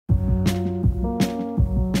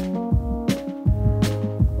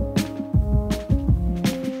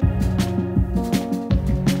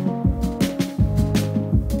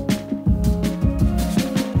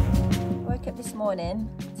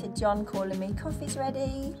John calling me, coffee's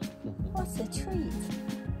ready. What a treat.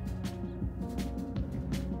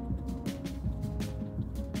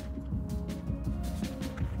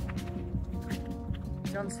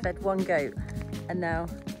 John's fed one goat and now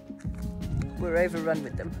we're overrun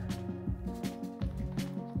with them.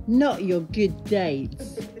 Not your good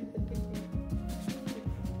dates.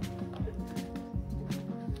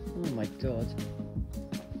 Oh my god.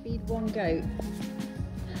 Feed one goat.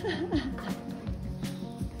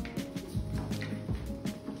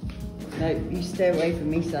 No, you stay away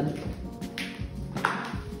from me, son.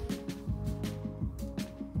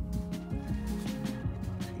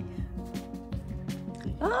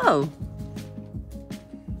 Oh.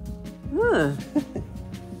 Ugh.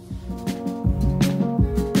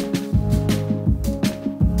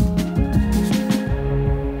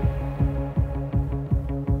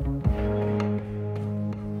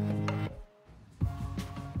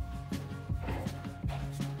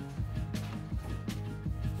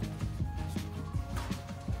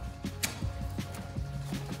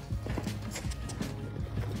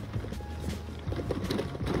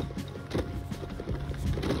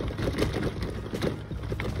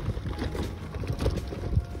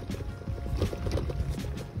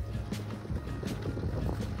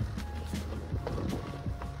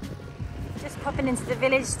 Popping into the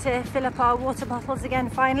village to fill up our water bottles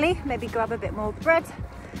again finally, maybe grab a bit more bread,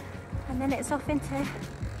 and then it's off into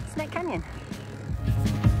Snake Canyon.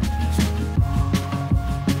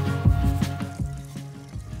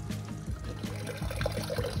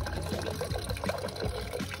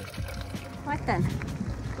 Right then,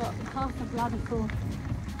 got half a bladder full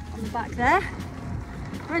on the back there.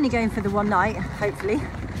 We're only going for the one night, hopefully,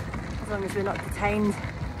 as long as we're not detained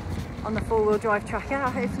on the four-wheel drive tracker.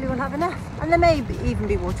 Hopefully we'll have enough, and there may even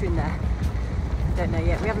be water in there. I don't know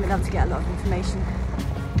yet, we haven't been able to get a lot of information.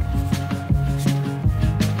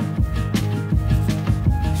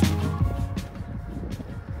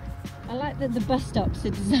 I like that the bus stops are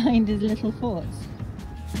designed as little forts.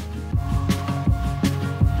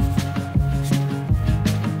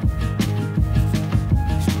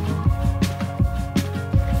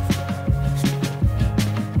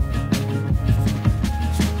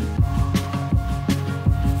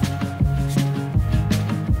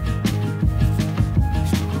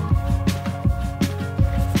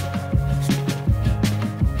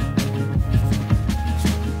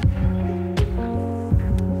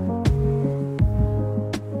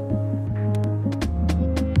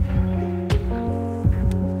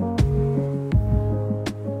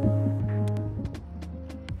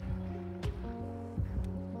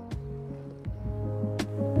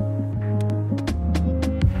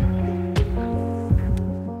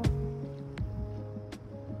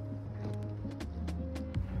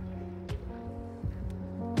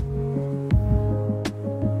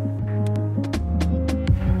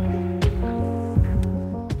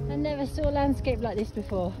 Landscape like this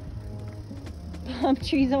before. Palm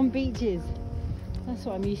trees on beaches. That's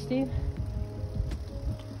what I'm used to.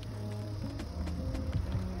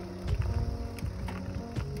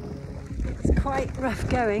 It's quite rough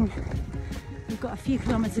going. We've got a few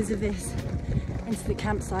kilometres of this into the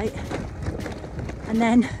campsite, and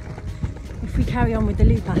then if we carry on with the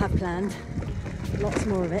loop I have planned, lots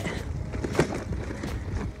more of it.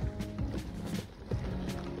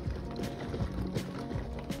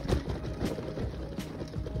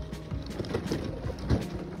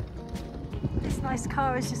 Nice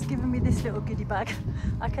car has just given me this little goodie bag.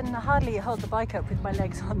 I can hardly hold the bike up with my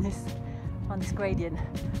legs on this gradient.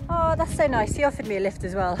 Oh, that's so nice. He offered me a lift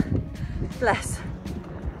as well. Bless.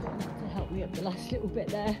 To help me up the last little bit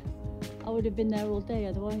there. I would have been there all day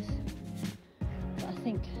otherwise. But I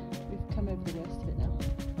think we've come over the worst of it now.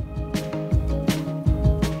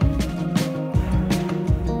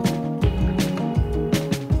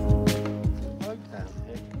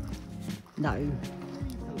 No.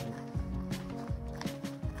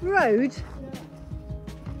 Road?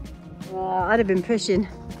 Oh, I'd have been pushing.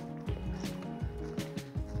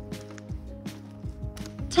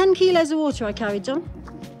 10 kilos of water I carried, John.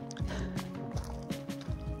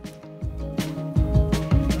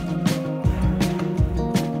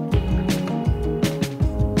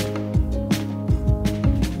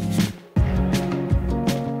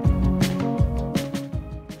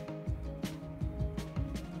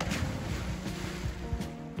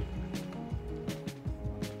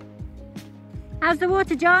 How's the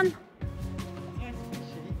water, John?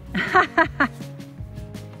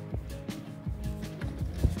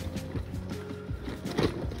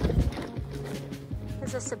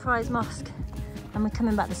 There's a surprise mosque and we're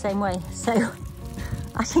coming back the same way, so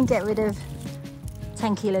I can get rid of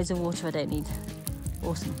 10 kilos of water I don't need.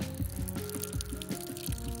 Awesome.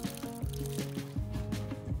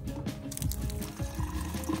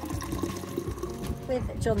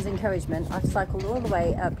 With John's encouragement, I've cycled all the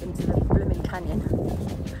way up into the blooming canyon.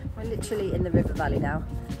 We're literally in the river valley now.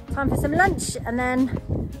 Time for some lunch and then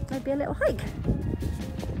maybe a little hike.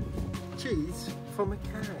 Cheese from a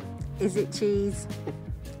can. Is it cheese?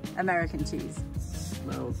 American cheese.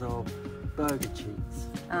 Smells of burger cheese.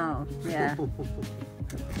 Oh, yeah. To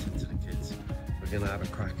the kids, we're going to have a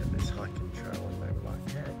crack at this hiking trail, and they were like,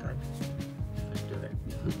 yeah, Dad, let's do it.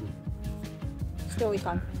 Story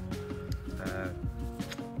time.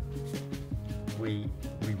 We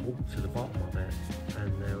walked to the bottom of it,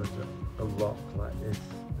 and there was a rock like this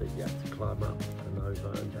that you had to climb up and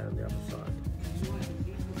over and down the other side.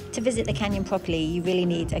 To visit the canyon properly, you really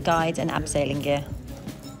need a guide and abseiling gear.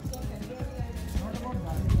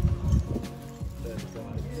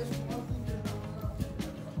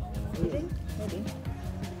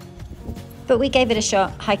 But we gave it a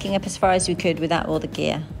shot, hiking up as far as we could without all the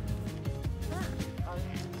gear.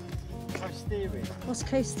 Coast steering. What's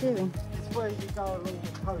coast steering? It's where you go along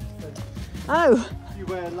the coast and Oh! you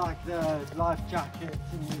wear like the life jackets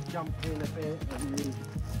and you jump in a bit and you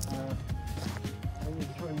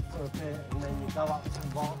swim for a bit and then you go up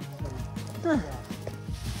some rocks and yeah.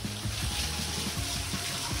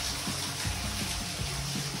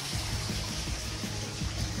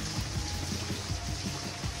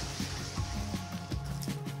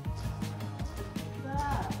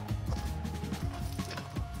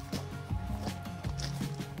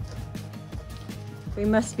 We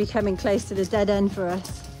must be coming close to the dead end for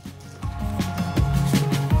us.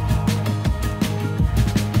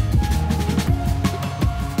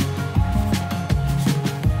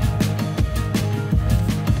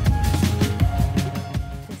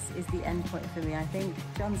 This is the end point for me, I think.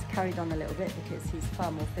 John's carried on a little bit because he's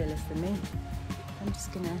far more fearless than me. I'm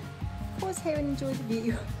just gonna pause here and enjoy the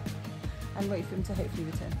view and wait for him to hopefully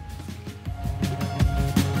return.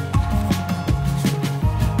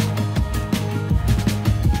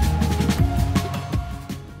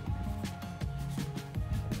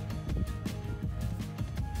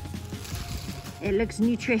 It looks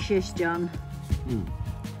nutritious, John.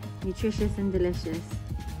 Nutritious and delicious.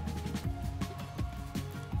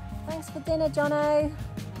 Thanks for dinner, Jono.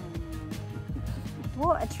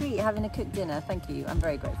 What a treat having a cooked dinner. Thank you. I'm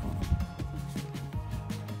very grateful.